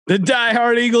The Die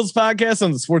Hard Eagles podcast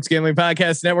on the Sports Gambling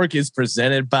Podcast Network is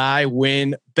presented by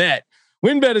WynnBET.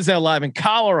 WynnBET is now live in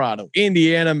Colorado,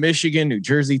 Indiana, Michigan, New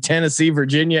Jersey, Tennessee,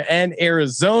 Virginia, and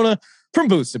Arizona. From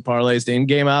boosted parlays to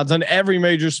in-game odds on every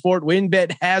major sport,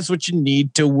 WynnBET has what you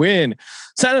need to win.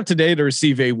 Sign up today to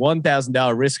receive a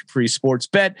 $1,000 risk-free sports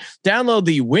bet. Download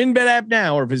the WynnBET app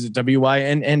now or visit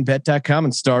wynnbet.com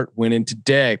and start winning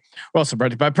today. We're also brought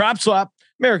to you by PropSwap,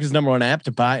 America's #1 app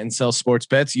to buy and sell sports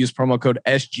bets. Use promo code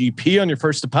SGP on your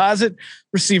first deposit.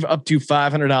 Receive up to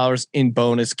 $500 in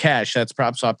bonus cash. That's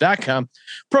PropSwap.com.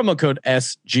 Promo code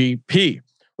SGP.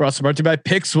 We're also brought to you by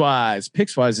Pickswise.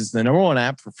 Pickswise is the #1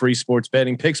 app for free sports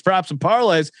betting, picks, props, and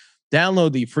parlays.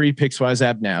 Download the free Pickswise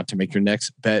app now to make your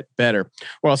next bet better.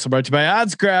 We're also brought to you by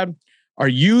OddsCrowd. Are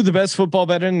you the best football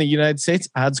bettor in the United States?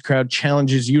 OddsCrowd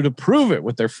challenges you to prove it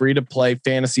with their free-to-play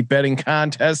fantasy betting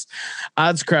contest.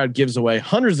 OddsCrowd gives away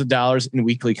hundreds of dollars in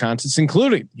weekly contests,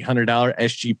 including the $100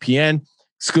 SGPN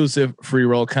exclusive free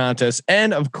roll contest.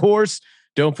 And of course,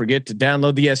 don't forget to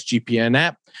download the SGPN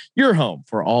app, your home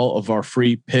for all of our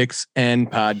free picks and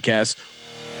podcasts.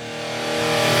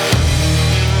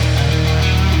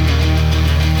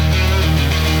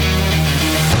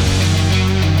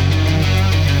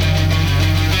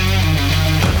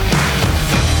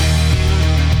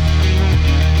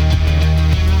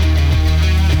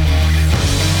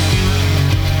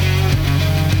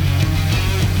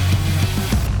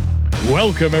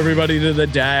 Welcome everybody to the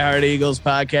Die Hard Eagles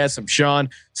podcast. I'm Sean,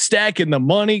 stacking the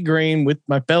money green with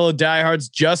my fellow diehards,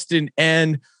 Justin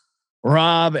and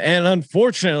Rob. And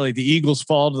unfortunately, the Eagles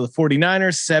fall to the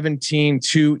 49ers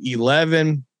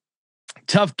 17-11.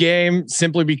 Tough game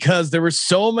simply because there were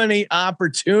so many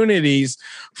opportunities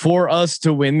for us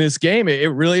to win this game. It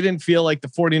really didn't feel like the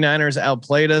 49ers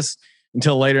outplayed us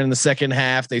until later in the second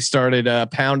half. They started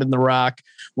pounding the rock,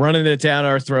 running it down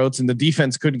our throats, and the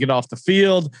defense couldn't get off the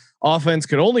field. Offense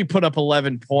could only put up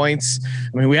 11 points.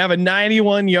 I mean, we have a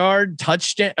 91-yard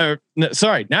touchdown,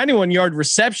 91-yard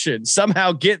reception,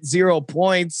 somehow get 0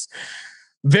 points.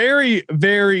 Very,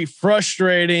 very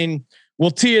frustrating. We'll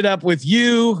tee it up with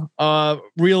you,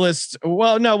 realist.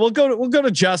 Well, no, we'll go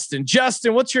to Justin.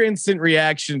 Justin, what's your instant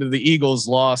reaction to the Eagles'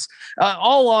 loss?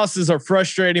 All losses are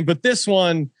frustrating, but this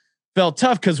one felt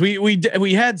tough because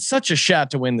we had such a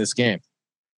shot to win this game.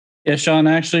 Yeah, Sean,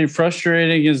 actually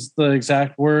frustrating is the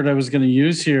exact word I was going to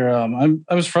use here.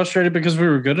 I was frustrated because we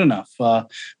were good enough.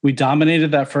 We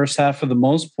dominated that first half for the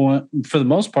most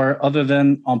part, other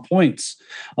than on points.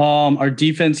 Our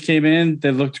defense came in.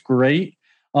 They looked great.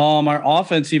 Our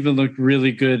offense even looked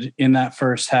really good in that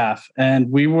first half. And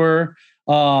we were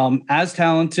as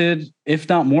talented, if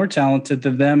not more talented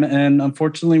than them. And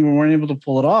unfortunately, we weren't able to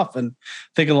pull it off. And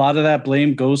I think a lot of that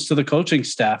blame goes to the coaching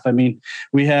staff. I mean,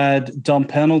 we had dumb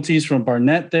penalties from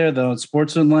Barnett there, the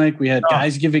unsportsmanlike. We had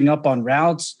guys giving up on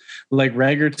routes like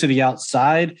Reagor to the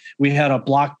outside. We had a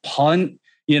blocked punt,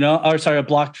 a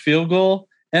blocked field goal.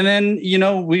 And then,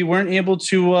 we weren't able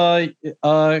to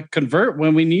convert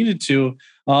when we needed to,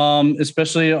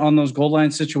 especially on those goal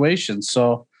line situations.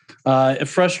 So,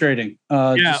 frustrating,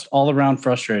 just all around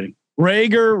frustrating.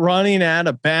 Reagor running out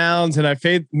of bounds, and I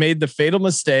made the fatal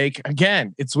mistake.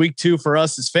 Again, it's week 2 for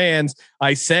us as fans.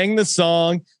 I sang the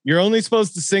song. You're only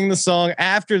supposed to sing the song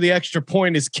after the extra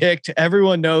point is kicked.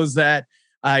 Everyone knows that.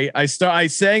 I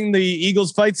sang the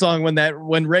Eagles fight song when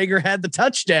Reagor had the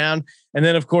touchdown, and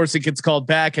then of course it gets called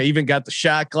back. I even got the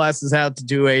shot glasses out to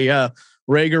do a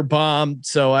Reagor bomb.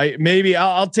 So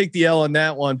I'll take the L on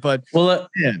that one. But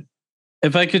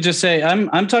if I could just say,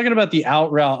 I'm talking about the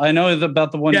out route. I know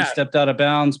about the one he stepped out of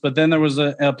bounds, but then there was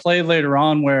a play later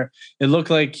on where it looked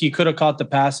like he could have caught the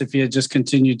pass if he had just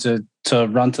continued to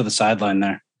run to the sideline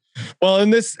there. Well,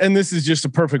 and this is just a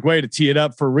perfect way to tee it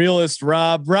up for realist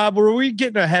Rob. Rob, were we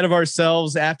getting ahead of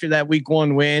ourselves after that week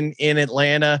 1 win in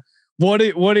Atlanta? What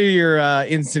are your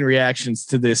instant reactions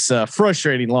to this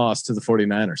frustrating loss to the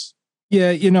 49ers?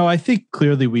 Yeah, I think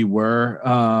clearly we were.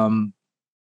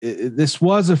 This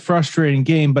was a frustrating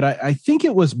game, but I think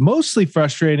it was mostly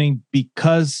frustrating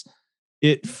because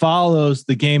it follows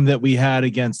the game that we had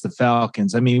against the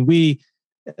Falcons. I mean, we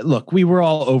were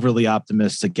all overly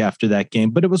optimistic after that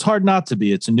game, but it was hard not to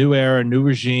be. It's a new era, new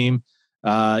regime.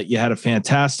 You had a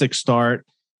fantastic start.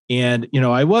 And,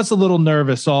 I was a little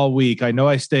nervous all week. I know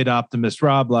I stayed optimist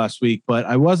Rob last week, but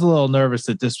I was a little nervous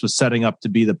that this was setting up to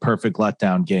be the perfect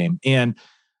letdown game. And,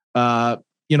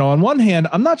 on one hand,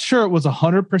 I'm not sure it was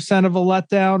 100% of a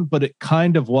letdown, but it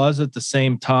kind of was at the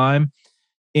same time.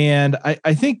 And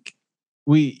I think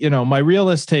my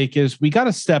realist take is we got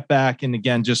to step back and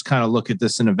again, just kind of look at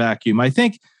this in a vacuum. I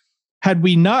think had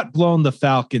we not blown the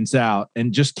Falcons out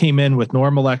and just came in with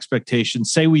normal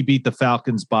expectations, say we beat the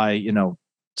Falcons by,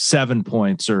 7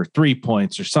 points or 3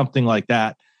 points or something like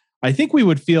that, I think we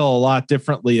would feel a lot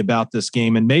differently about this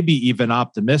game and maybe even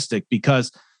optimistic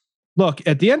because, look,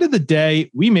 at the end of the day,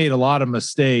 we made a lot of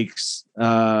mistakes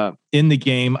in the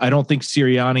game. I don't think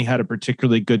Sirianni had a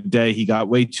particularly good day. He got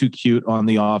way too cute on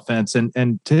the offense.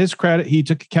 And to his credit, he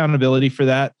took accountability for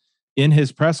that in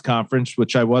his press conference,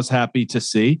 which I was happy to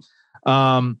see.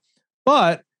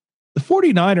 But the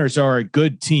 49ers are a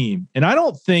good team. And I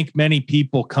don't think many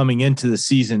people coming into the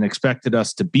season expected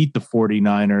us to beat the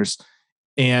 49ers.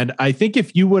 And I think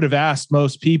if you would have asked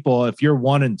most people, if you're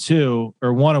 1-2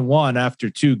 or 1-1 after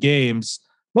 2 games,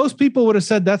 most people would have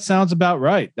said that sounds about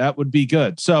right. That would be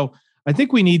good. So I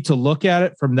think we need to look at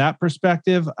it from that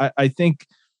perspective. I think,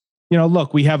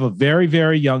 look, we have a very,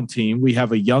 very young team. We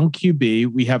have a young QB.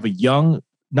 We have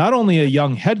not only a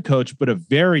young head coach, but a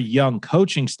very young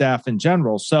coaching staff in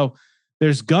general. So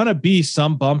there's going to be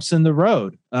some bumps in the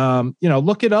road.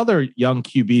 Look at other young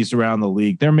QBs around the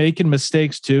league. They're making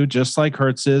mistakes too, just like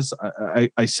Hurts is.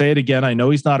 I say it again. I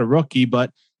know he's not a rookie,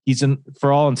 but he's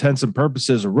for all intents and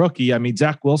purposes, a rookie. I mean,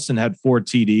 Zach Wilson had 4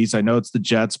 TDs. I know it's the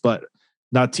Jets, but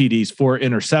not TDs, 4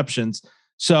 interceptions.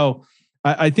 So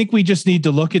I think we just need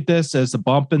to look at this as a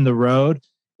bump in the road.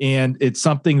 And it's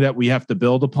something that we have to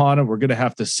build upon, and we're going to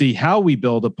have to see how we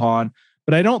build upon.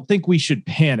 But I don't think we should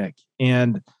panic.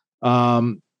 And,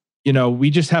 we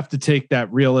just have to take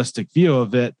that realistic view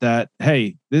of it that,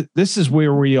 hey, this is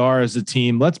where we are as a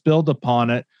team. Let's build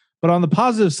upon it. But on the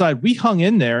positive side, we hung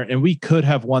in there and we could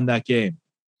have won that game.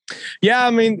 Yeah, I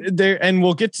mean, and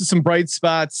we'll get to some bright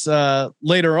spots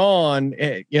later on,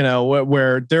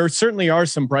 where there certainly are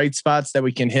some bright spots that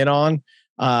we can hit on.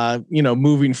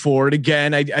 Moving forward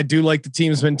again, I do like the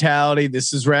team's mentality.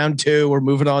 This is round 2. We're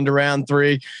moving on to round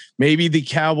 3. Maybe the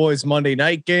Cowboys Monday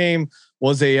night game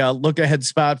was a look ahead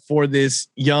spot for this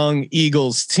young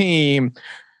Eagles team.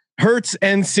 Hurts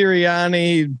and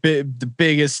Sirianni, the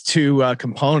biggest 2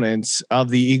 components of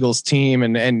the Eagles team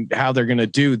and how they're going to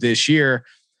do this year.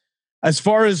 As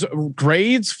far as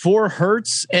grades for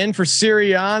Hurts and for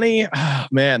Sirianni,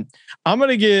 man, I'm going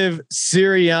to give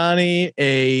Sirianni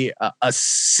a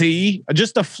C,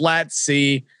 just a flat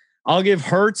C. I'll give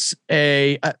Hurts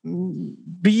a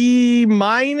B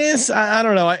minus. I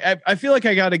don't know. I feel like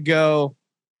I'll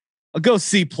go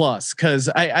C plus because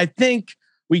I think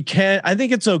we can. I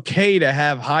think it's okay to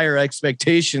have higher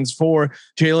expectations for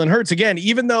Jalen Hurts again,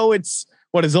 even though it's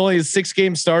only his 6th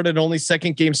game started, only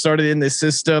 2nd game started in this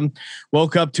system.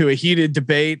 Woke up to a heated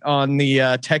debate on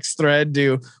the text thread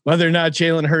to whether or not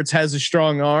Jalen Hurts has a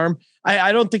strong arm.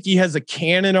 I don't think he has a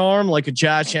cannon arm like a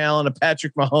Josh Allen, a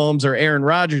Patrick Mahomes, or Aaron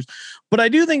Rodgers, but I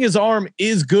do think his arm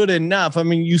is good enough. I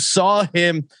mean, you saw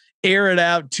him air it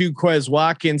out to Quez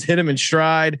Watkins, hit him in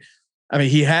stride. I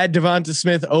mean, he had Devonta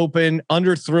Smith open,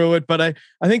 underthrew it, but I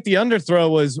think the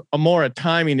underthrow was a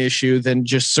timing issue than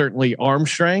just certainly arm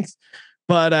strength.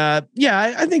 But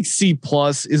I think C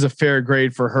plus is a fair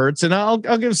grade for Hurts, and I'll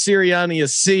give Sirianni a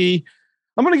C.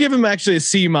 I'm going to give him actually a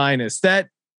C minus. That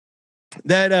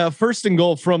 1st and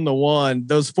goal from the 1,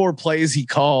 those 4 plays he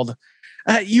called.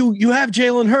 You have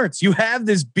Jalen Hurts. You have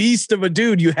this beast of a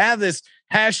dude. You have this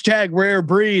 #rare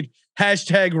breed,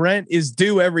 #rent is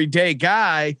due every day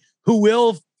guy who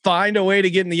will find a way to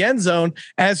get in the end zone,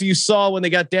 as you saw when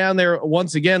they got down there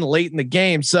once again late in the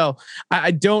game. So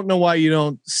I don't know why you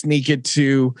don't sneak it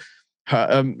to,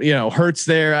 Hurts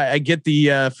there. I get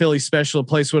the Philly special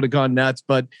place would have gone nuts,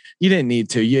 but you didn't need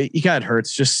to. You got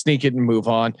Hurts. Just sneak it and move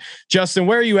on. Justin,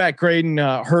 where are you at grading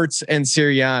Hurts and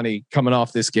Sirianni coming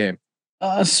off this game?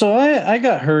 So I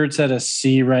got Hurts at a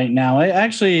C right now.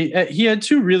 He had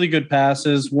 2 really good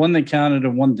passes, one that counted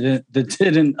and one that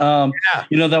didn't.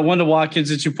 That one to Watkins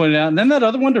that you pointed out, and then that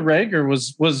other one to Reagor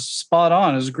was spot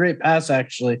on. It was a great pass,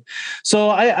 actually. So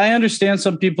I understand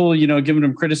some people, giving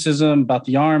him criticism about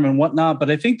the arm and whatnot, but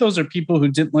I think those are people who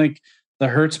didn't like the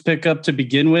Hurts pickup to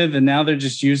begin with, and now they're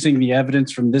just using the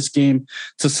evidence from this game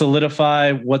to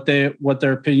solidify what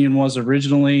their opinion was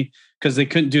originally, because they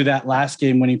couldn't do that last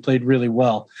game when he played really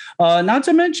well. Not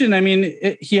to mention,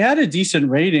 he had a decent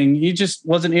rating. He just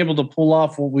wasn't able to pull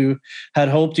off what we had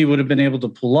hoped he would have been able to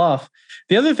pull off.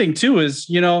 The other thing too is,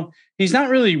 he's not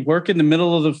really working the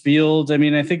middle of the field.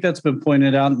 I think that's been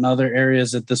pointed out in other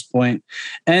areas at this point.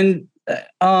 And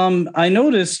I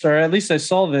noticed, or at least I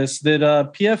saw this, that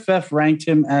PFF ranked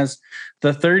him as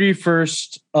the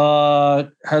 31st,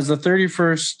 has the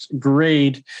 31st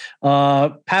grade,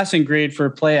 passing grade for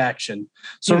play action.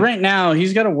 So right now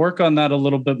he's got to work on that a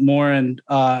little bit more. And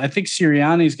I think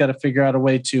Sirianni's got to figure out a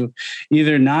way to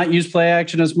either not use play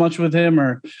action as much with him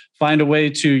or find a way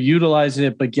to utilize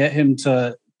it, but get him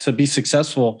to be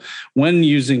successful when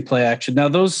using play action. Now,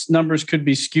 those numbers could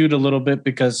be skewed a little bit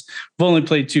because we've only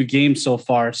played 2 games so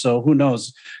far. So who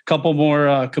knows? A couple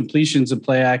more completions in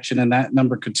play action and that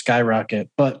number could skyrocket.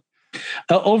 But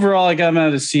overall, I got him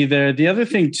at a C there. The other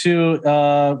thing too,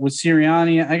 with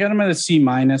Sirianni, I got him at a C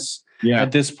minus.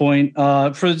 At this point,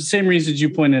 for the same reasons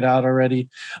you pointed out already,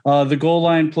 the goal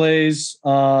line plays,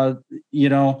 and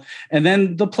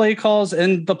then the play calls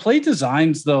and the play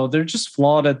designs, though, they're just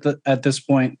flawed at this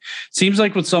point. Seems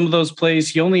like with some of those plays,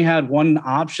 he only had one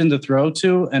option to throw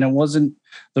to, and it wasn't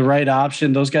the right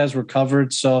option. Those guys were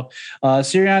covered. So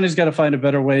Sirianni's got to find a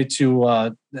better way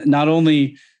to not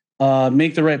only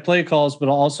make the right play calls, but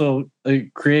also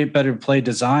create better play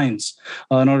designs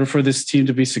in order for this team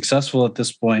to be successful at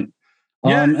this point.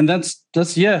 And that's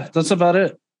about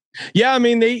it. Yeah. I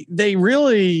mean, they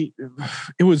really,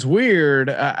 it was weird.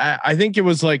 I think it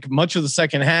was like much of the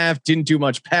second half, didn't do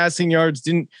much passing yards,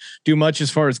 didn't do much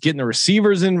as far as getting the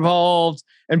receivers involved.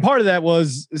 And part of that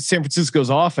was San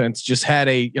Francisco's offense just had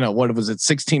a,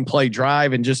 16 play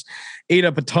drive and just ate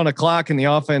up a ton of clock and the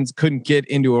offense couldn't get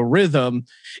into a rhythm.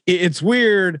 It's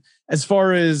weird as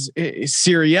far as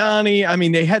Sirianni. I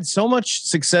mean, they had so much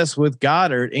success with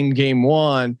Goddard in game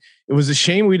 1. It was a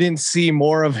shame we didn't see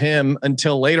more of him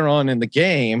until later on in the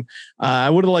game. I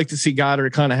would have liked to see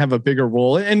Goddard kind of have a bigger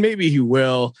role, and maybe he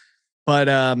will. But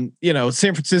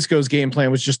San Francisco's game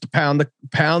plan was just to pound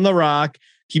the rock,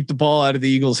 keep the ball out of the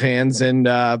Eagles' hands, and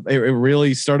it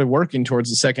really started working towards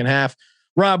the second half.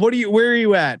 Rob, where are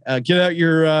you at? Get out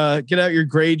your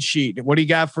grade sheet. What do you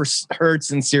got for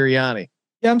Hurts and Sirianni?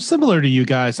 Yeah, I'm similar to you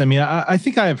guys. I mean, I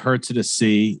think I have Hurts at a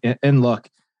C. And look,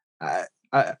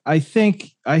 I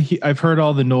think I've heard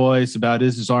all the noise about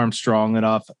is his arm strong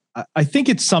enough. I think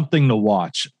it's something to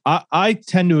watch. I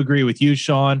tend to agree with you,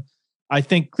 Sean. I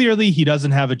think clearly he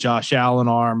doesn't have a Josh Allen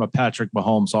arm, a Patrick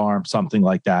Mahomes arm, something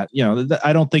like that.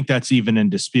 I don't think that's even in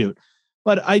dispute.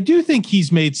 But I do think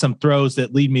he's made some throws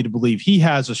that lead me to believe he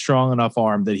has a strong enough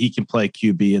arm that he can play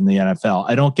QB in the NFL.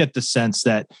 I don't get the sense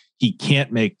that he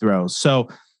can't make throws. So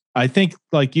I think,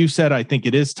 like you said, I think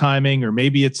it is timing, or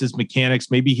maybe it's his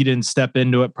mechanics. Maybe he didn't step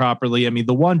into it properly. I mean,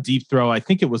 the one deep throw, I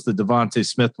think it was the Devontae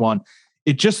Smith one.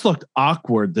 It just looked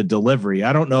awkward, the delivery.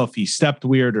 I don't know if he stepped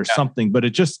weird or something, but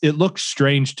it looked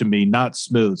strange to me, not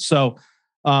smooth. So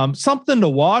something to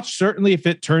watch. Certainly if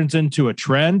it turns into a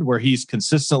trend where he's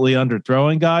consistently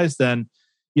underthrowing guys, then,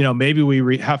 maybe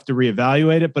we have to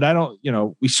reevaluate it, but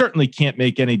we certainly can't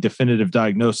make any definitive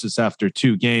diagnosis after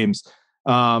 2 games.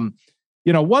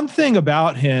 One thing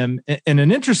about him, and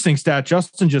an interesting stat,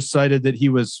 Justin just cited that he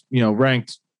was,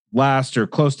 ranked last or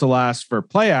close to last for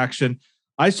play action.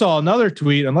 I saw another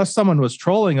tweet, unless someone was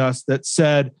trolling us, that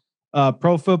said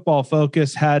Pro Football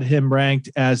Focus had him ranked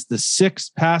as the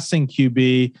 6th passing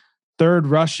QB, 3rd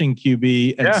rushing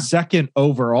QB, and 2nd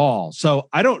overall. So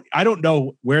I don't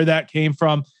know where that came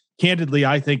from. Candidly,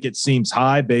 I think it seems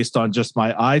high based on just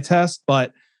my eye test,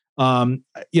 but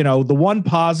the one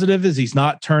positive is he's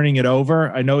not turning it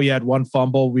over. I know he had 1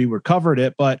 fumble. We recovered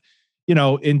it, but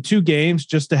in 2 games,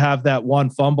 just to have that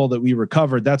 1 fumble that we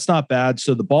recovered, that's not bad.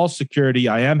 So the ball security,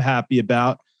 I am happy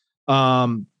about.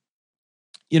 The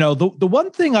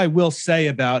one thing I will say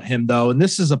about him though, and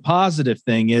this is a positive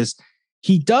thing, is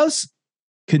he does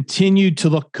continue to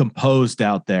look composed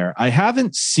out there. I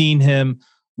haven't seen him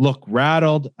look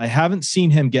rattled. I haven't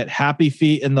seen him get happy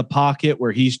feet in the pocket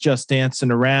where he's just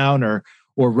dancing around or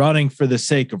running for the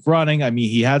sake of running. I mean,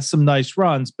 he had some nice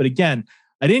runs, but again,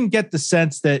 I didn't get the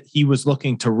sense that he was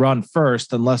looking to run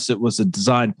first unless it was a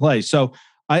design play. So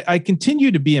I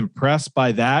continue to be impressed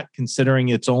by that, considering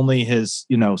it's only his,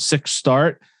 6th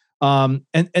start. And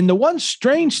the one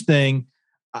strange thing,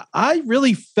 I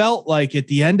really felt like at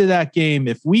the end of that game,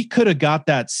 if we could have got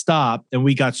that stop, and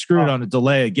we got screwed on a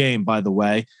delay of game, by the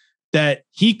way, that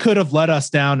he could have let us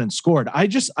down and scored. I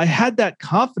had that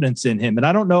confidence in him, and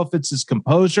I don't know if it's his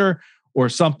composure or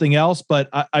something else, but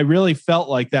I really felt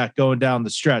like that going down the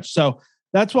stretch. So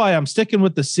that's why I'm sticking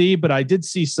with the C, but I did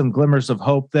see some glimmers of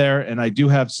hope there, and I do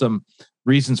have some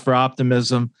reasons for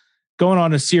optimism. Going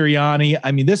on to Sirianni,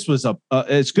 I mean, this was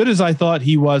as good as I thought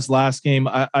he was last game.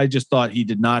 I just thought he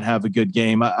did not have a good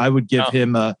game. I would give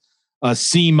him a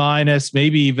C minus,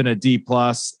 maybe even a D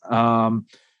plus.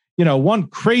 One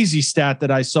crazy stat that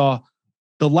I saw,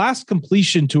 the last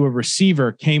completion to a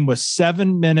receiver came with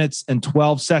 7 minutes and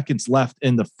 12 seconds left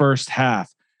in the first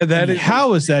half.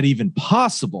 How is that even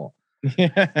possible?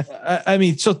 Yeah. I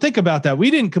mean, so think about that. We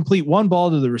didn't complete one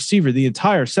ball to the receiver the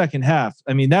entire second half.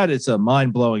 I mean, that is a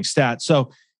mind-blowing stat.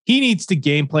 So he needs to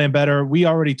game plan better. We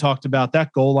already talked about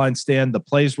that goal line stand. The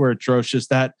plays were atrocious.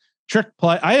 That trick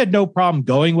play, I had no problem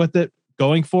going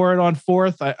for it on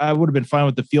fourth. I would have been fine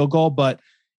with the field goal, but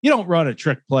you don't run a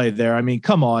trick play there. I mean,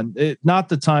 come on, not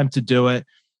the time to do it.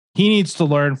 He needs to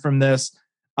learn from this.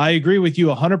 I agree with you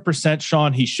 100%,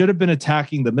 Sean. He should have been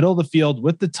attacking the middle of the field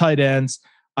with the tight ends.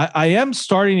 I am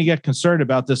starting to get concerned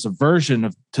about this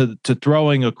aversion to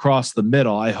throwing across the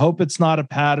middle. I hope it's not a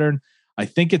pattern. I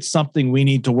think it's something we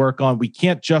need to work on. We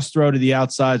can't just throw to the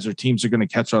outsides or teams are going to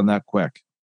catch on that quick.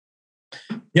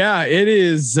 Yeah, it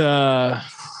is. I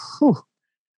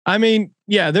mean,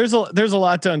 yeah, there's a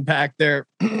lot to unpack there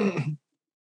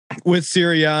with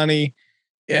Sirianni.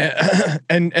 Yeah,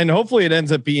 and hopefully it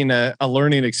ends up being a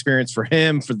learning experience for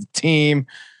him, for the team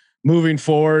moving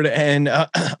forward, and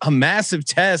a massive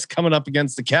test coming up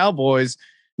against the Cowboys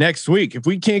next week. If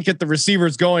we can't get the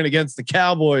receivers going against the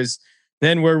Cowboys,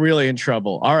 then we're really in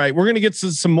trouble. All right, we're going to get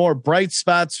to some more bright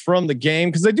spots from the game,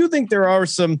 because I do think there are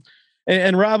some,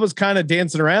 and Rob was kind of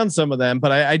dancing around some of them,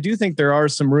 but I do think there are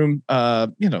some room,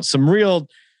 some real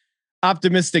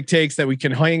optimistic takes that we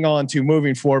can hang on to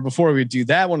moving forward. Before we do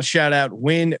that, I want to shout out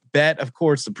WynnBET, of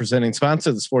course, the presenting sponsor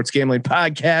of the Sports Gambling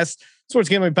Podcast, Sports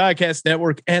Gambling Podcast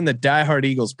Network, and the Die Hard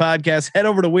Eagles podcast. Head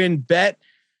over to WynnBET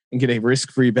and get a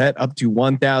risk-free bet up to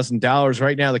 $1,000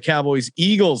 right now. The Cowboys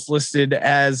Eagles listed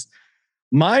as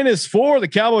 -4. The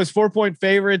Cowboys 4-point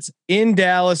favorites in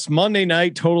Dallas Monday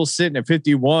night. Total sitting at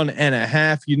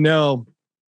 51.5. You know,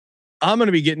 I'm going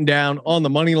to be getting down on the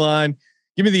money line.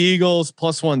 Give me the Eagles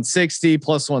 +160,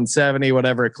 +170,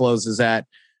 whatever it closes at.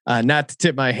 Not to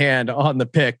tip my hand on the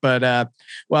pick, but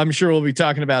well, I'm sure we'll be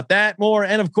talking about that more.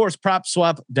 And of course,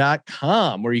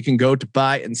 PropSwap.com, where you can go to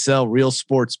buy and sell real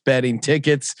sports betting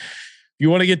tickets. If you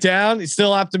want to get down, you're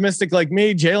still optimistic like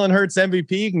me, Jalen Hurts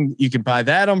MVP, you can buy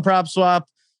that on PropSwap.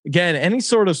 Again, any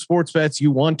sort of sports bets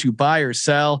you want to buy or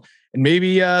sell, and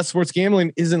maybe sports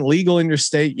gambling isn't legal in your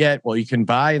state yet. Well, you can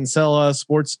buy and sell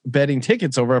sports betting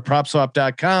tickets over at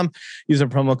PropSwap.com. Use our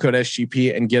promo code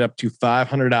SGP and get up to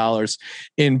 $500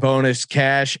 in bonus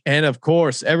cash. And of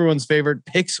course, everyone's favorite,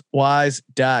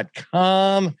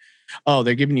 PicksWise.com. Oh,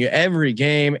 they're giving you every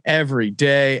game, every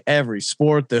day, every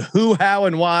sport, the who, how,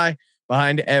 and why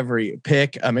behind every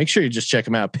pick. Make sure you just check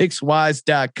them out.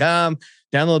 PicksWise.com.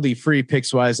 Download the free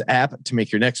PicksWise app to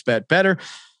make your next bet better.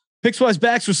 PicksWise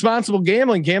backs responsible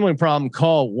gambling. Gambling problem?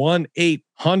 Call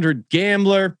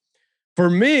 1-800-GAMBLER. For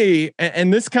me,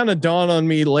 and this kind of dawned on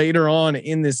me later on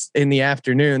in the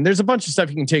afternoon. There's a bunch of stuff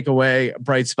you can take away.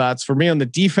 Bright spots for me on the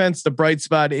defense. The bright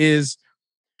spot is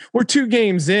we're 2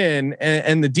 games in,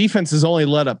 and the defense has only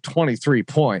let up 23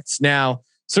 points. Now,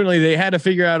 certainly they had to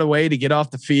figure out a way to get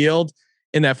off the field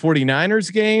in that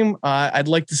 49ers game. I'd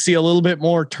like to see a little bit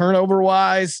more turnover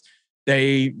wise.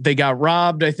 They got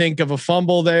robbed, I think, of a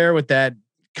fumble there with that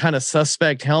kind of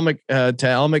suspect helmet to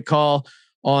helmet call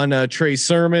on Trey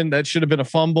Sermon. That should have been a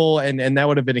fumble, and that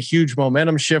would have been a huge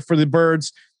momentum shift for the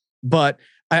Birds. But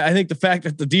I think the fact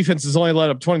that the defense has only let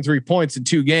up 23 points in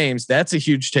 2 games, that's a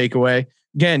huge takeaway.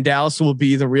 Again, Dallas will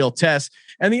be the real test.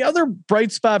 And the other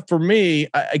bright spot for me,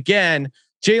 again,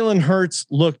 Jalen Hurts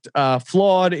looked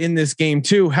flawed in this game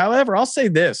too. However, I'll say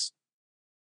this.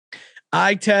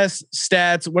 Eye test,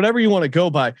 stats, whatever you want to go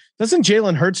by. Doesn't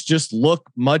Jalen Hurts just look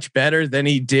much better than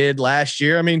he did last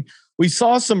year? I mean, we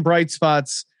saw some bright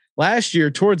spots last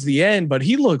year towards the end, but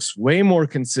he looks way more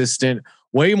consistent,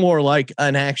 way more like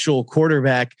an actual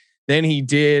quarterback than he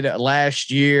did last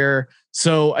year.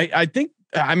 So I think,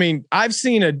 I mean, I've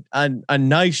seen a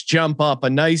nice jump up, a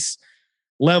nice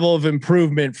level of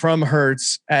improvement from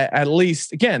Hurts. At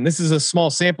least, again, this is a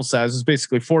small sample size. It's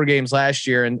basically 4 games last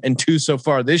year and 2 so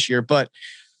far this year. But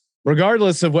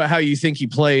regardless of how you think he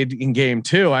played in game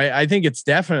 2, I think it's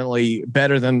definitely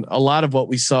better than a lot of what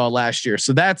we saw last year.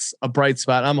 So that's a bright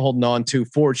spot I'm holding on to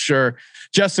for sure.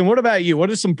 Justin, what about you? What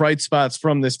are some bright spots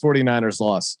from this 49ers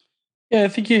loss? Yeah, I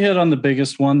think you hit on the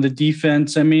biggest one, the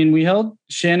defense. I mean, we held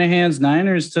Shanahan's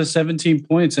Niners to 17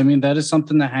 points. I mean, that is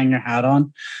something to hang your hat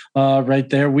on right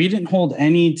there. We didn't hold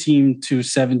any team to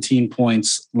 17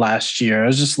 points last year. I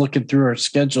was just looking through our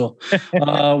schedule.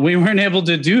 We weren't able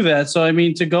to do that. So, I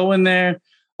mean, to go in there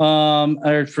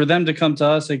or for them to come to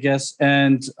us, I guess,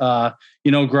 and,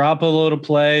 Garoppolo to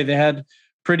play, they had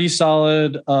pretty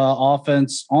solid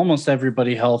offense. Almost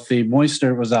everybody healthy.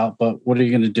 Moister was out, but what are you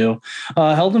going to do?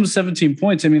 Held them 17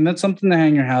 points. I mean, that's something to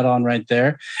hang your hat on right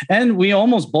there. And we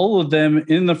almost bowled them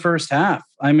in the first half.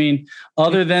 I mean,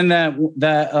 other than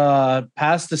that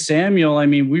pass to Samuel, I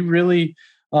mean, we really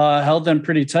held them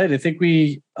pretty tight. I think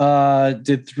we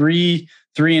did three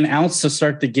and outs to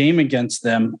start the game against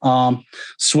them.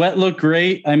 Sweat looked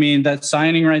great. I mean, that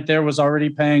signing right there was already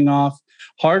paying off.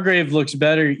 Hargrave looks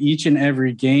better each and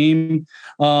every game.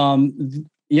 Nothing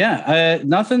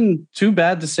too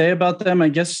bad to say about them. I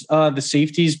guess the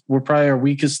safeties were probably our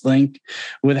weakest link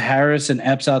with Harris and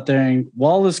Epps out there. And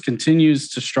Wallace continues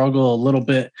to struggle a little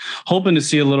bit, hoping to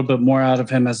see a little bit more out of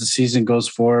him as the season goes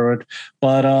forward.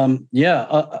 But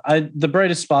the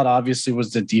brightest spot obviously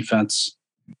was the defense.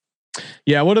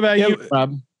 Yeah. What about you,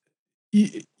 Rob?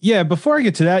 Yeah. Before I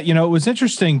get to that, it was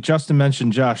interesting. Justin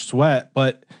mentioned Josh Sweat,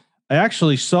 but I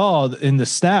actually saw in the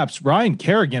snaps, Ryan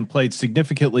Kerrigan played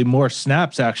significantly more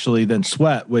snaps actually than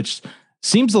Sweat, which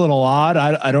seems a little odd.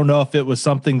 I don't know if it was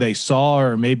something they saw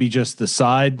or maybe just the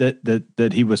side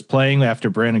that he was playing after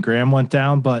Brandon Graham went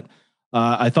down. But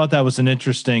I thought that was an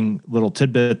interesting little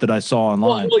tidbit that I saw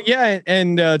online. Well yeah.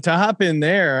 And to hop in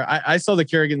there, I saw the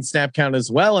Kerrigan snap count as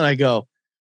well. And I go,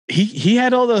 he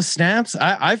had all those snaps.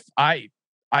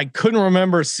 I couldn't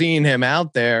remember seeing him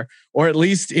out there, or at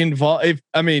least involved.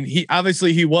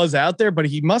 He was out there, but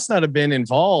he must not have been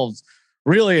involved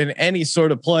really in any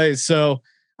sort of play. So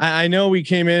I know we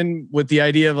came in with the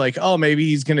idea of like, oh, maybe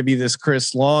he's going to be this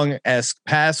Chris Long-esque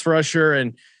pass rusher,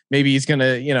 and maybe he's going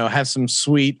to, have some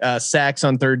sweet sacks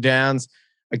on third downs.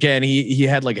 Again, he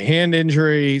had like a hand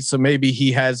injury, so maybe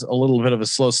he has a little bit of a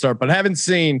slow start, but I haven't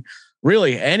seen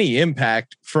really any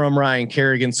impact from Ryan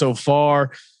Kerrigan so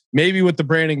far. Maybe with the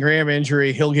Brandon Graham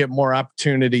injury, he'll get more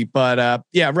opportunity. But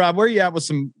Rob, where are you at with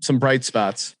some bright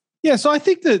spots? Yeah, so I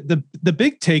think the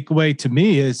big takeaway to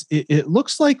me is it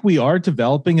looks like we are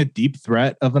developing a deep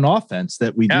threat of an offense,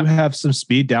 that we do have some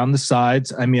speed down the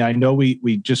sides. I mean, I know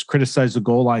we just criticized the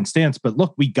goal line stance, but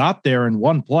look, we got there in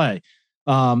one play.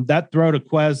 That throw to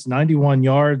Quez, 91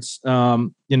 yards.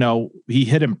 He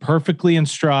hit him perfectly in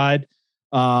stride.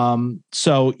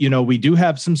 So we do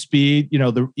have some speed.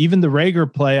 Even the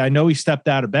Rager play, I know he stepped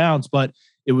out of bounds, but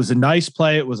it was a nice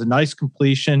play. It was a nice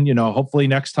completion. Hopefully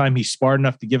next time he's smart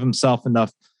enough to give himself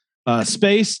enough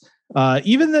space.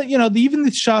 Even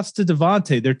the shots to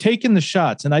Devontae, they're taking the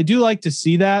shots, and I do like to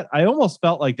see that. I almost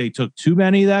felt like they took too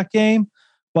many that game,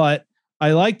 but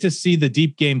I like to see the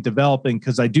deep game developing,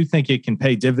 because I do think it can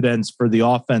pay dividends for the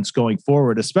offense going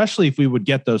forward, especially if we would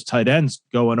get those tight ends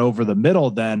going over the middle.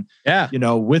 Then,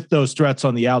 with those threats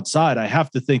on the outside, I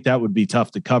have to think that would be tough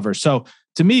to cover. So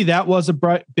to me, that was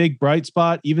a big bright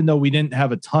spot, even though we didn't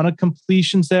have a ton of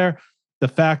completions there. The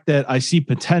fact that I see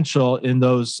potential in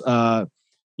those,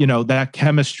 that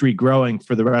chemistry growing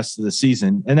for the rest of the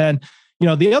season. And then,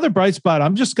 the other bright spot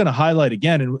I'm just going to highlight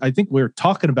again, and I think we're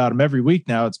talking about him every week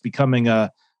now. It's becoming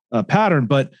a pattern,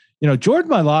 but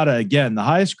Jordan Mailata, again, the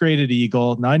highest graded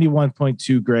Eagle,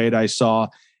 91.2 grade I saw,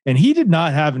 and he did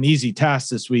not have an easy task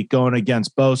this week going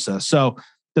against Bosa. So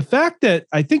the fact that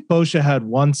I think Bosa had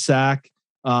one sack,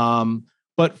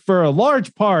 but for a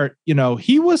large part,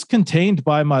 he was contained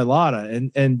by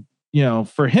Mailata, and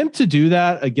for him to do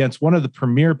that against one of the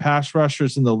premier pass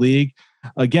rushers in the league,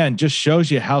 again, just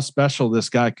shows you how special this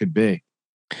guy could be.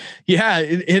 Yeah,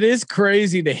 it is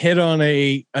crazy to hit on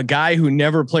a guy who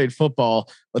never played football,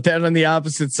 but then on the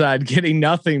opposite side, getting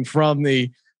nothing from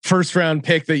the first round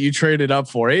pick that you traded up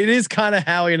for. It is kind of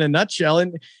Howie in a nutshell.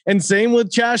 And same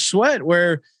with Josh Sweat,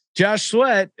 where Josh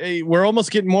Sweat, we're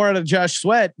almost getting more out of Josh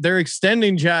Sweat. They're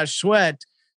extending Josh Sweat.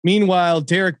 Meanwhile,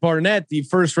 Derek Barnett, the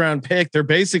first round pick, they're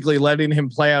basically letting him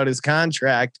play out his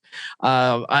contract.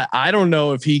 I don't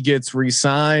know if he gets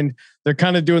re-signed. They're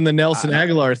kind of doing the Nelson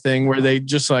Aguilar thing where they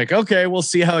just like, okay, we'll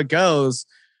see how it goes.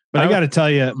 But I got to tell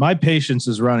you, my patience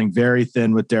is running very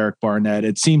thin with Derek Barnett.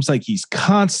 It seems like he's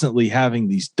constantly having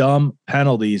these dumb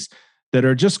penalties that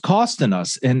are just costing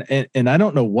us. And I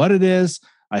don't know what it is.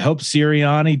 I hope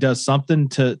Sirianni does something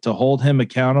to hold him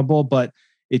accountable, but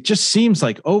it just seems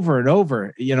like over and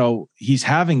over, he's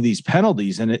having these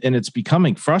penalties, and it's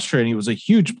becoming frustrating. It was a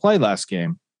huge play last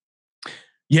game.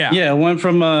 Yeah. It went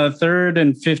from 3rd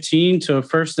and 15 to a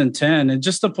 1st and 10. And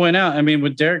just to point out, I mean,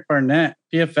 with Derek Barnett,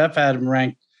 PFF had him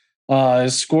ranked.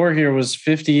 His score here was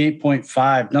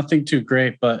 58.5, nothing too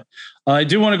great, but I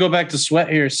do want to go back to Sweat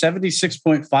here.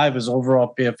 76.5 is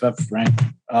overall PFF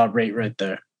rank rate right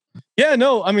there. Yeah,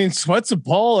 no, I mean, Sweat's a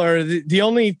baller. The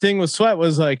only thing with Sweat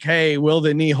was like, hey, will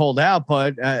the knee hold out?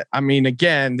 But I mean,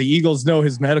 again, the Eagles know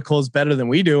his medical is better than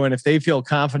we do. And if they feel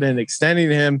confident extending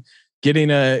him,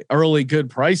 getting a early good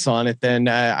price on it, then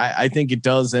I think it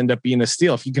does end up being a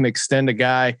steal. If you can extend a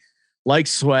guy like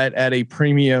Sweat at a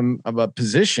premium of a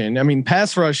position, I mean,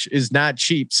 pass rush is not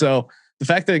cheap. So the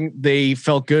fact that they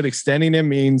felt good extending him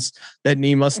means that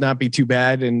knee must not be too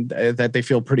bad, and that they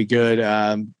feel pretty good,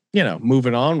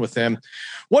 moving on with him.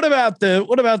 What about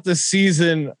the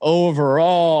season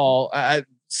overall?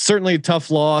 Certainly a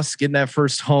tough loss, getting that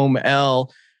first home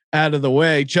L out of the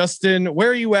way. Justin, where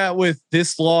are you at with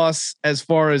this loss as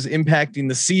far as impacting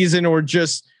the season, or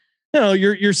just,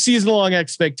 your season long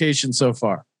expectations so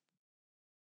far?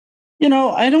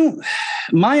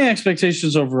 My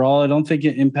expectations overall, I don't think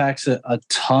it impacts it a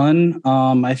ton.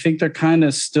 I think they're kind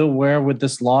of still with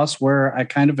this loss where I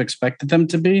kind of expected them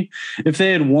to be. If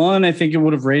they had won, I think it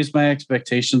would have raised my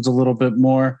expectations a little bit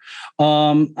more.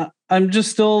 I'm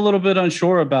just still a little bit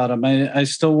unsure about them. I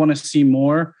still want to see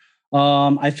more.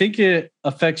 I think it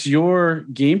affects your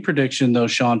game prediction though,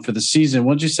 Sean, for the season.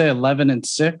 What'd you say?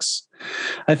 11-6.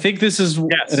 I think this is,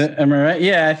 yes. Am I right?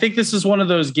 Yeah. I think this is one of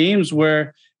those games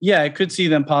where, I could see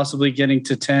them possibly getting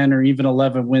to 10 or even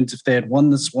 11 wins if they had won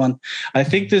this one. I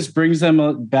think this brings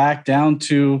them back down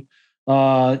to,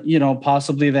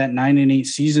 possibly that 9-8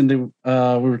 season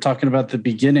that we were talking about at the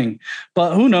beginning,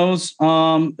 but who knows?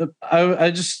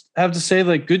 I just have to say,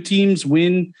 like, good teams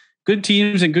win. Good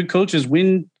teams and good coaches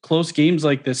win close games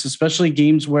like this, especially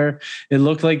games where it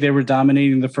looked like they were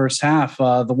dominating the first half.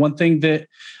 The one thing that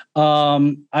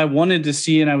I wanted to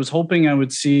see, and I was hoping I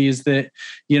would see, is that,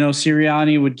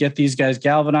 Sirianni would get these guys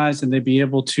galvanized and they'd be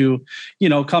able to,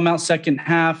 come out second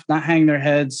half, not hang their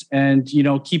heads, and,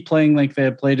 keep playing like they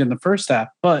had played in the first half.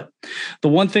 But the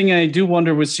one thing I do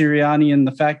wonder with Sirianni, and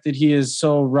the fact that he is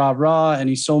so rah-rah and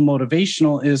he's so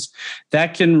motivational, is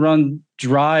that can run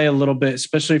dry a little bit,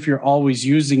 especially if you're always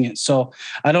using it. So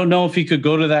I don't know if he could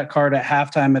go to that card at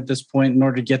halftime at this point in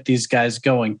order to get these guys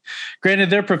going. Granted,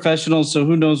 they're professionals, so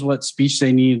who knows what speech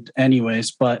they need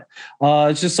anyways, but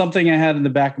it's just something I had in the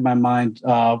back of my mind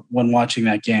when watching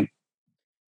that game.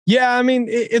 Yeah. I mean,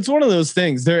 it's one of those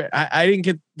things there. I didn't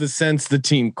get the sense the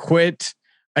team quit.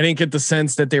 I didn't get the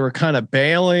sense that they were kind of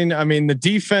bailing. I mean, the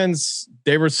defense,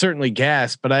 they were certainly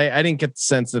gassed, but I didn't get the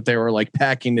sense that they were like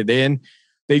packing it in.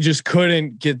 They just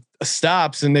couldn't get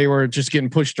stops and they were just getting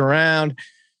pushed around.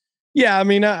 Yeah. I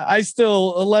mean, I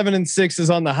still 11-6 is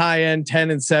on the high end,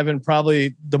 10-7,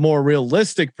 probably the more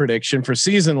realistic prediction for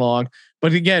season long.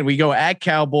 But again, we go at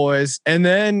Cowboys, and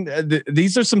then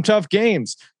these are some tough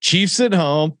games. Chiefs at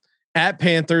home, at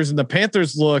Panthers, and the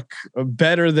Panthers look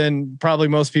better than probably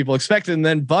most people expected. And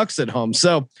then Bucks at home.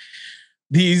 So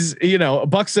these,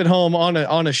 Bucks at home on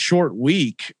a short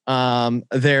week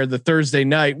there, the Thursday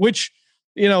night, which,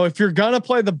 if you're going to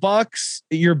play the Bucks,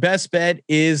 your best bet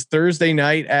is Thursday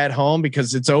night at home,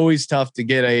 because it's always tough to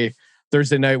get a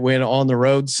Thursday night win on the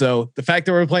road. So the fact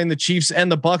that we're playing the Chiefs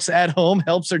and the Bucks at home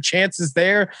helps our chances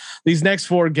there. These next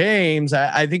 4 games,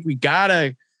 I think we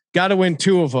gotta win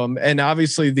 2 of them. And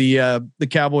obviously the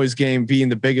Cowboys game being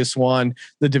the biggest one,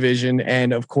 the division,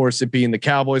 and of course it being the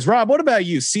Cowboys. Rob, what about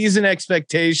you? Season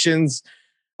expectations?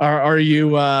 Are you,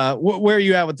 where are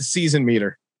you at with the season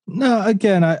meter? No,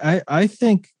 again, I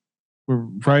think we're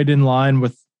right in line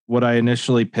with what I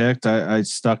initially picked. I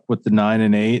stuck with the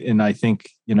 9-8, and I think,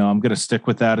 I'm going to stick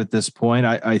with that at this point.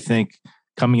 I think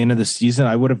coming into the season,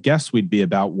 I would have guessed we'd be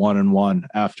about 1-1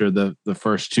 after the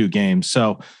first 2 games.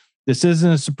 So this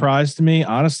isn't a surprise to me.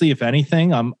 Honestly, if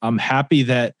anything, I'm happy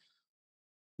that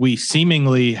we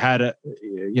seemingly had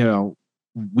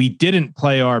we didn't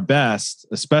play our best,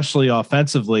 especially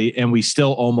offensively, and we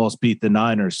still almost beat the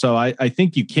Niners. So I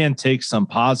think you can take some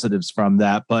positives from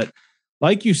that. But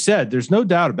like you said, there's no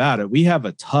doubt about it. We have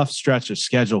a tough stretch of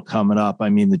schedule coming up. I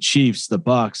mean, the Chiefs, the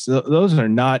Bucks, those are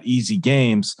not easy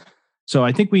games. So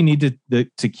I think we need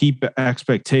to keep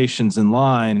expectations in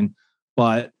line.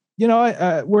 But,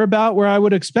 we're about where I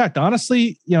would expect.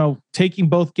 Honestly, taking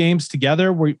both games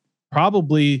together, we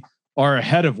probably are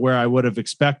ahead of where I would have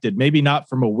expected. Maybe not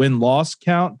from a win-loss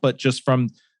count, but just from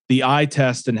the eye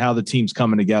test and how the team's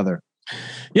coming together.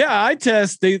 Yeah, eye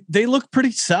test. They look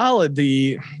pretty solid.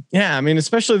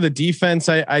 Especially the defense.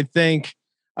 I think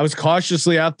I was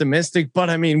cautiously optimistic, but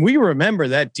I mean, we remember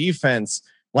that defense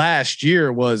last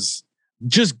year was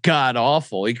just god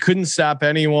awful. He couldn't stop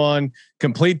anyone.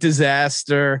 Complete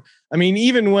disaster. I mean,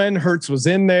 even when Hurts was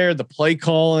in there, the play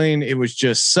calling, it was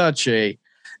just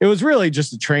it was really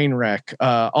just a train wreck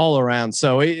all around.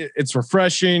 So it's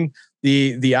refreshing.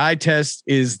 The eye test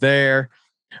is there.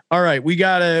 All right, we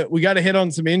gotta hit on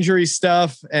some injury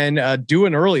stuff and do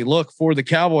an early look for the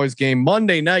Cowboys game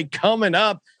Monday night coming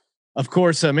up. Of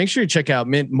course, make sure you check out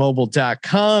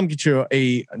mintmobile.com. Get you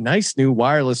a nice new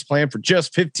wireless plan for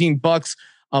just $15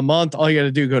 a month. All you got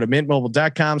to do, go to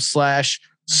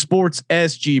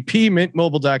mintmobile.com/sports-sgp,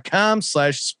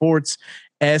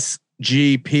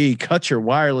 mintmobile.com/sports-sgp. Cut your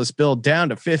wireless bill down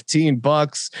to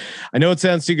 $15. I know it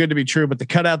sounds too good to be true, but to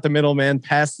cut out the middleman,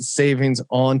 pass the savings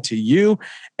on to you.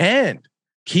 And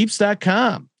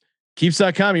keeps.com.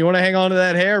 Keeps.com. You want to hang on to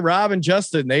that hair? Rob and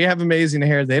Justin, they have amazing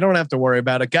hair. They don't have to worry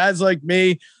about it. Guys like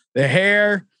me, the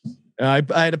hair, I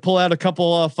had to pull out a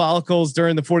couple of follicles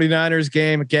during the 49ers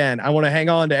game. Again, I want to hang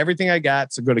on to everything I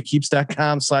got. So go to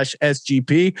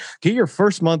keeps.com/SGP. Get your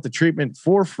first month of treatment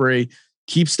for free.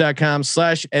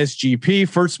 Keeps.com/SGP.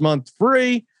 First month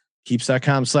free.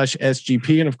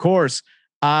 Keeps.com/SGP. And of course,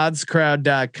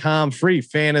 oddscrowd.com, free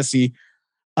fantasy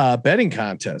betting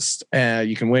contest.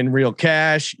 You can win real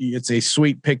cash. It's a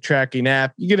sweet pick tracking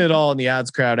app. You get it all in the Odds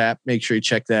Crowd app. Make sure you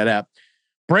check that out.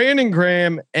 Brandon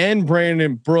Graham and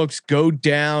Brandon Brooks go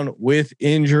down with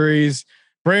injuries.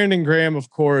 Brandon Graham, of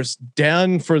course,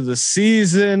 down for the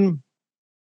season.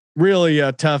 Really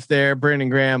tough there. Brandon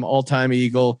Graham, all-time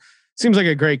Eagle. Seems like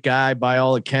a great guy by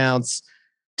all accounts.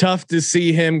 Tough to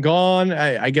see him gone.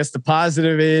 I guess the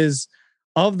positive is,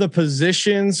 of the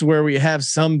positions where we have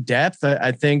some depth,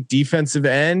 I think defensive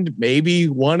end, maybe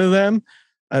one of them.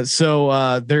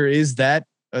 So there is that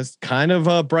as kind of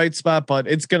a bright spot, but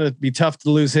it's going to be tough to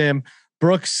lose him.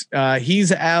 Brooks,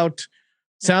 he's out.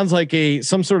 Sounds like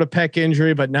some sort of pec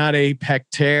injury, but not a pec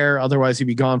tear. Otherwise he'd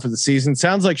be gone for the season.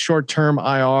 Sounds like short-term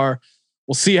IR.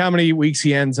 We'll see how many weeks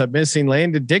he ends up missing.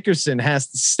 Landon Dickerson has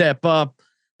to step up.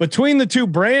 Between the two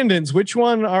Brandons, which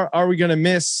one are we going to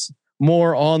miss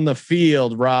more on the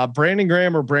field, Rob? Brandon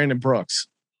Graham or Brandon Brooks?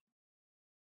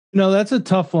 No, that's a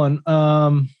tough one.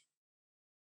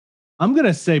 I'm going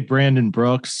to say Brandon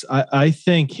Brooks. I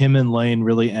think him and Lane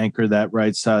really anchor that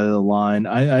right side of the line.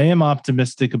 I am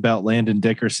optimistic about Landon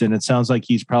Dickerson. It sounds like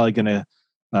he's probably going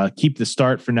to keep the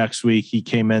start for next week. He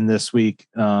came in this week.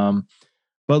 But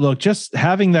look, just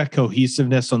having that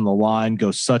cohesiveness on the line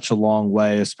goes such a long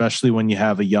way, especially when you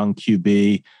have a young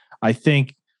QB. I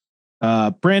think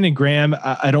Brandon Graham,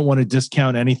 I don't want to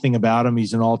discount anything about him.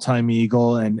 He's an all-time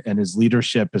Eagle, and his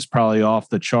leadership is probably off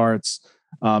the charts.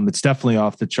 It's definitely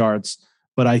off the charts,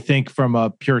 but I think from a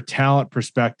pure talent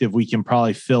perspective, we can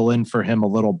probably fill in for him a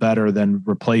little better than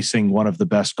replacing one of the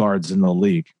best guards in the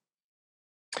league.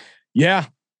 Yeah.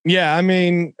 I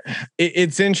mean,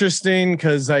 it's interesting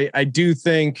because I do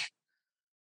think,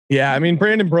 I mean,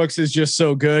 Brandon Brooks is just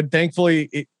so good.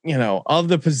 Thankfully, of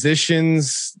the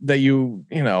positions that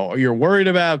you're worried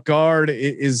about, guard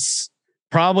is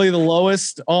probably the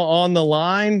lowest on the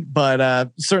line,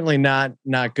 but certainly not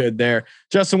good there.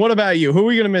 Justin, what about you? Who are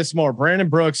we going to miss more? Brandon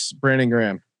Brooks, Brandon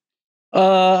Graham?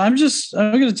 I'm going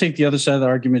to take the other side of the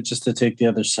argument just to take the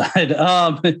other side.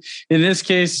 In this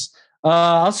case,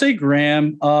 I'll say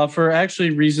Graham for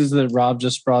actually reasons that Rob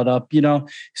just brought up. He's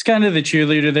kind of the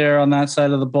cheerleader there on that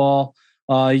side of the ball.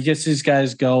 He gets these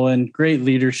guys going. Great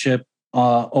leadership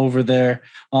over there.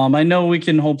 I know we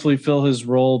can hopefully fill his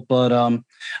role, but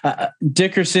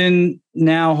Dickerson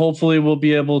now hopefully will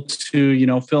be able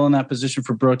to, fill in that position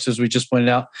for Brooks, as we just pointed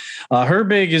out.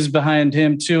 Herbig is behind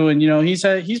him too. And,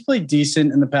 he's played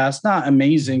decent in the past, not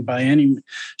amazing by any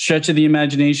stretch of the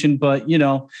imagination, but,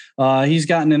 he's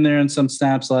gotten in there in some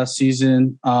snaps last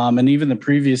season and even the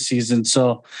previous season.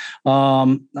 So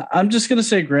I'm just going to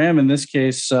say Graham in this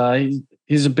case.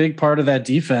 He's a big part of that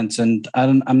defense, and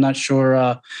I'm not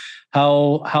sure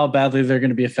how badly they're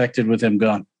going to be affected with him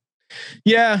gone.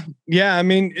 Yeah. I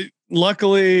mean,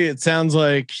 luckily it sounds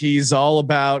like he's all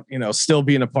about, still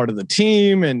being a part of the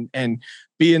team and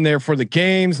being there for the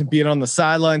games and being on the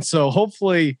sideline. So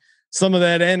hopefully some of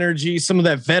that energy, some of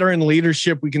that veteran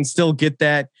leadership, we can still get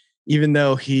that, even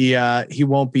though he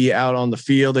won't be out on the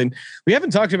field. And we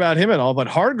haven't talked about him at all, but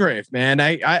Hargrave, man,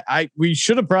 we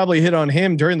should have probably hit on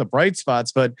him during the bright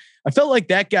spots, but I felt like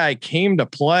that guy came to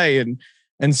play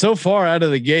and so far out of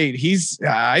the gate,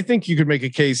 I think you could make a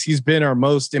case he's been our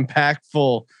most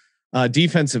impactful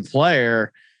defensive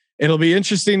player. It'll be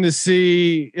interesting to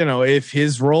see, if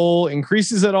his role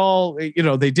increases at all.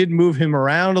 They did move him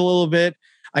around a little bit.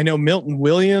 I know Milton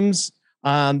Williams,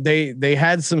 they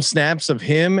had some snaps of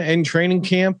him in training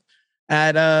camp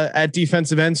at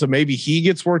defensive end. So maybe he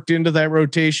gets worked into that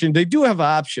rotation. They do have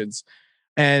options,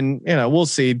 and we'll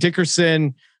see.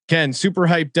 Dickerson, Ken, super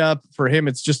hyped up for him.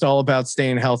 It's just all about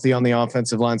staying healthy on the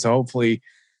offensive line. So hopefully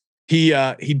he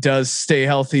does stay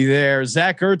healthy there.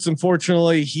 Zach Ertz,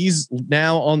 unfortunately, he's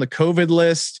now on the COVID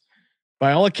list.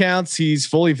 By all accounts, he's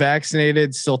fully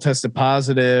vaccinated, still tested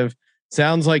positive.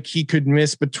 Sounds like he could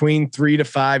miss between 3 to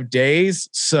 5 days.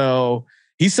 So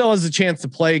he still has a chance to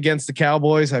play against the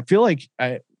Cowboys. I feel like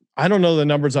I don't know the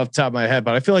numbers off the top of my head,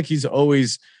 but I feel like he's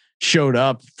always showed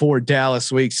up for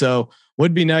Dallas week. So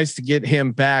would be nice to get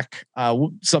him back,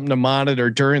 something to monitor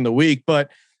during the week. But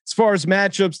as far as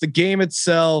matchups, the game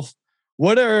itself,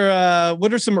 what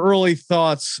are some early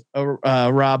thoughts,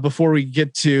 Rob, before we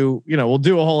get to, we'll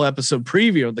do a whole episode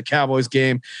preview of the Cowboys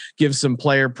game, give some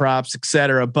player props,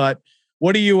 etc. But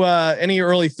what do you, any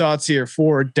early thoughts here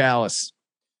for Dallas?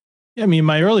 Yeah, I mean,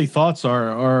 my early thoughts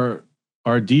are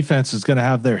our defense is going to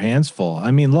have their hands full.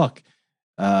 I mean, look,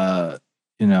 their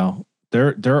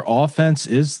offense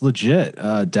is legit.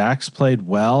 Dak's played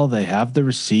well. They have the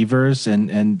receivers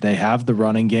and they have the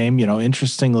running game.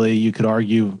 Interestingly, you could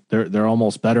argue they're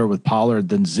almost better with Pollard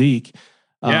than Zeke.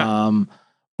 Yeah.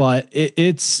 But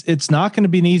it's not going to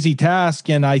be an easy task.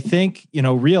 And I think,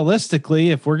 realistically,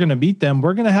 if we're going to beat them,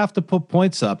 we're going to have to put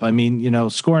points up. I mean,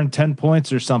 scoring 10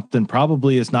 points or something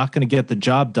probably is not going to get the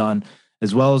job done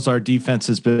as well as our defense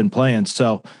has been playing.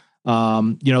 So,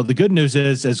 the good news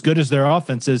is, as good as their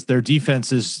offense is, their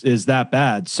defense is that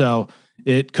bad. So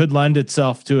it could lend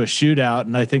itself to a shootout.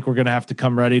 And I think we're going to have to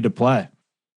come ready to play.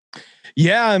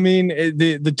 Yeah. I mean,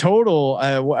 the total,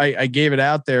 I gave it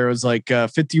out there was like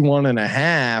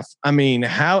 51.5. I mean,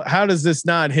 how does this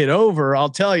not hit over? I'll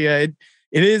tell you, it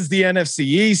is the NFC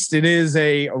East. It is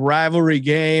a rivalry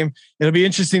game. It'll be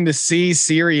interesting to see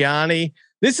Sirianni.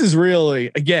 This is really,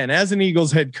 again, as an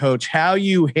Eagles head coach, how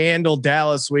you handle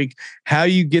Dallas week, how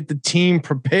you get the team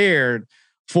prepared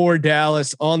for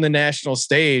Dallas on the national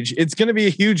stage. It's going to be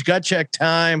a huge gut check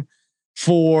time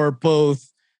for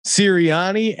both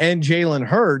Sirianni and Jalen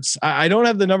Hurts. I don't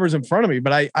have the numbers in front of me,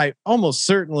 but I almost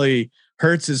certainly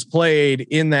Hurts has played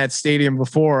in that stadium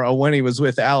before when he was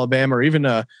with Alabama or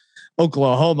even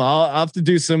Oklahoma. I'll have to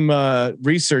do some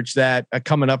research that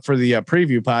coming up for the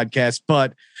preview podcast,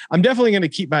 but I'm definitely going to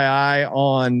keep my eye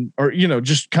on, or,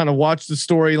 just kind of watch the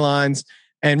storylines.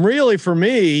 And really for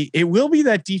me, it will be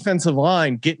that defensive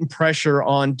line getting pressure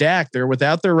on Dak. They're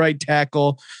without their right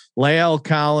tackle, La'el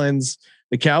Collins,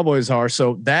 the Cowboys are.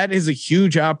 So that is a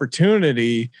huge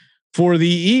opportunity for the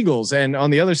Eagles. And on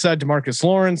the other side, DeMarcus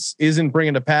Lawrence isn't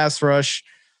bringing a pass rush.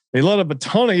 They let up a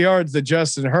ton of yards to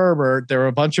Justin Herbert. There were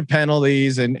a bunch of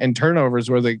penalties and turnovers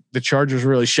where the Chargers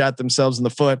really shot themselves in the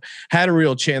foot, had a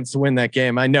real chance to win that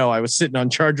game. I know I was sitting on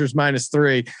Chargers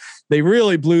 -3. They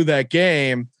really blew that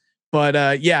game. But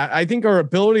I think our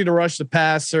ability to rush the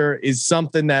passer is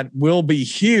something that will be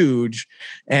huge.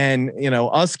 And,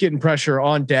 us getting pressure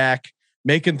on Dak,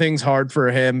 making things hard for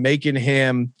him, making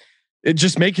him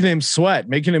sweat,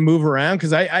 making him move around.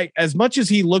 Cause I as much as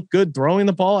he looked good throwing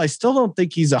the ball, I still don't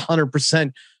think he's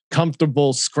 100%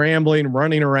 comfortable scrambling,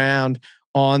 running around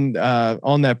on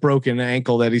that broken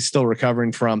ankle that he's still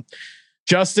recovering from.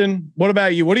 Justin, what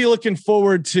about you? What are you looking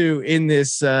forward to in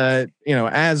this,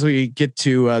 as we get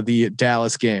to the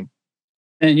Dallas game?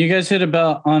 And you guys hit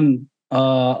about on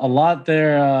a lot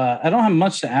there. I don't have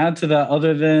much to add to that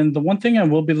other than the one thing I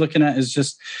will be looking at is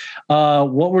just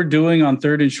what we're doing on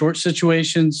 3rd and short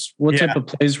situations, what type of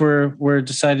plays we're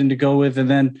deciding to go with. And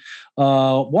then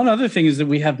one other thing is that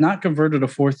we have not converted a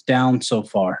 4th down so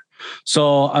far.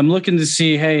 So I'm looking to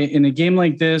see, hey, in a game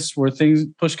like this where things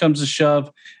push comes to shove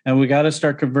and we got to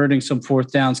start converting some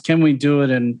 4th downs, can we do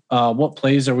it? And what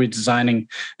plays are we designing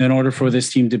in order for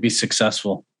this team to be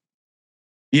successful?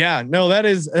 Yeah, no, that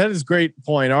is great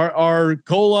point. Our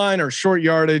goal line or short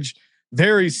yardage,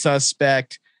 very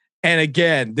suspect. And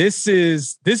again, this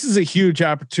is a huge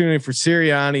opportunity for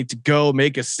Sirianni to go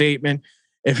make a statement.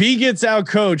 If he gets out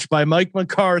coached by Mike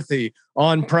McCarthy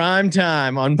on prime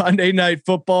time on Monday Night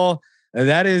Football,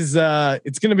 that is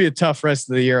it's going to be a tough rest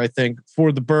of the year, I think,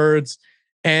 for the Birds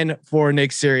and for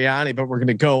Nick Sirianni. But we're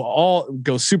going to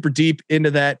go super deep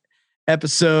into that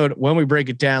episode when we break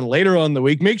it down later on in the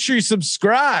week. Make sure you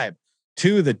subscribe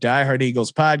to the Die Hard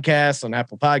Eagles podcast on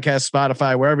Apple Podcasts,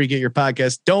 Spotify, wherever you get your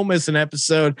podcasts. Don't miss an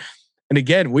episode. And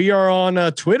again, we are on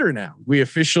Twitter now. We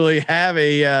officially have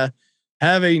a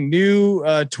new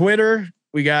Twitter.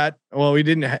 We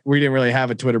didn't really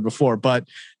have a Twitter before, but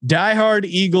Die Hard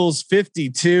Eagles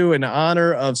 52 in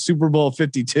honor of Super Bowl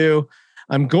 52.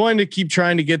 I'm going to keep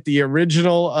trying to get the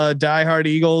original Die Hard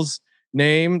Eagles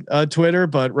name Twitter,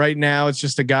 but right now it's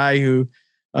just a guy who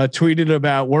tweeted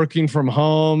about working from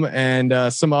home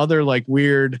and some other like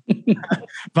weird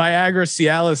Viagra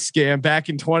Cialis scam back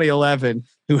in 2011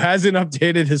 who hasn't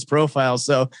updated his profile.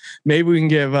 So maybe we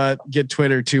can get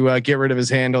Twitter to get rid of his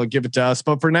handle and give it to us.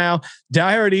 But for now,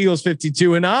 Die Hard Eagles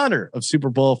 52 in honor of Super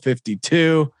Bowl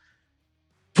 52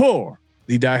 for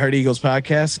the Die Hard Eagles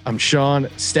podcast. I'm Sean,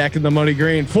 stacking the money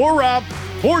green for Rob,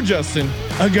 for Justin.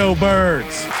 Go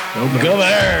Birds. Go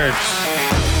Birds.